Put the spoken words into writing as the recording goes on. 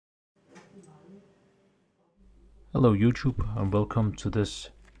Hello YouTube, and welcome to this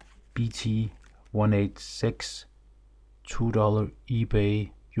BT186 $2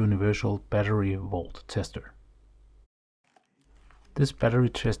 eBay universal battery volt tester. This battery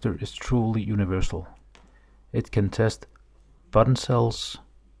tester is truly universal. It can test button cells,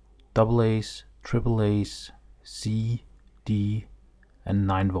 AA's, AAA's, C, D and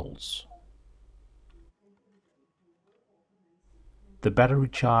 9 volts. The battery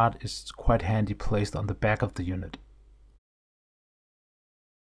chart is quite handy placed on the back of the unit.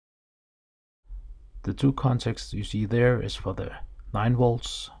 The two contacts you see there is for the 9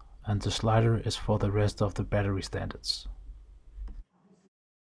 volts and the slider is for the rest of the battery standards.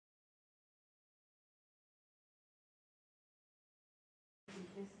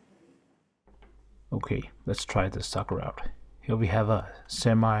 Okay, let's try this sucker out. Here we have a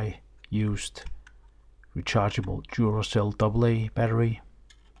semi-used rechargeable Duracell AA battery.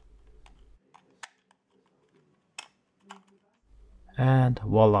 And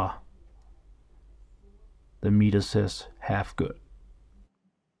voila! The meter says half good.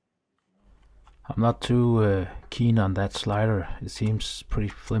 I'm not too keen on that slider, it seems pretty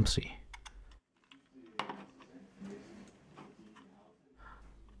flimsy.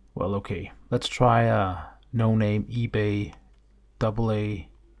 Well, okay, let's try a no-name eBay AA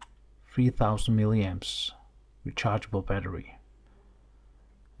 3000 milliamps rechargeable battery.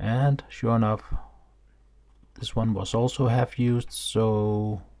 And sure enough, this one was also half used,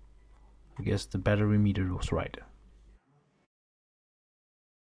 so I guess the battery meter was right.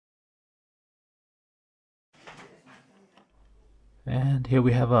 And here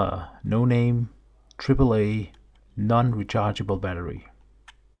we have a no-name AAA non-rechargeable battery.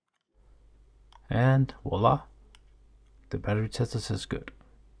 And voila, the battery tester says good.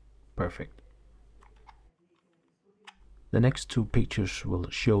 Perfect. The next two pictures will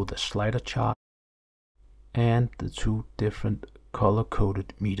show the slider chart and the two different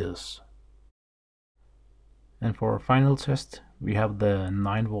color-coded meters. And for our final test, we have the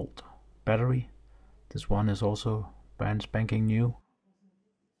 9 volt battery. This one is also brand spanking new.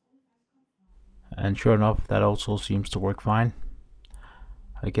 And sure enough, that also seems to work fine.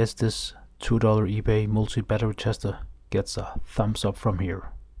 I guess this $2 eBay multi-battery tester gets a thumbs up from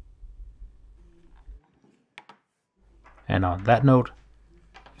here. And on that note,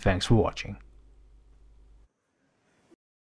 thanks for watching.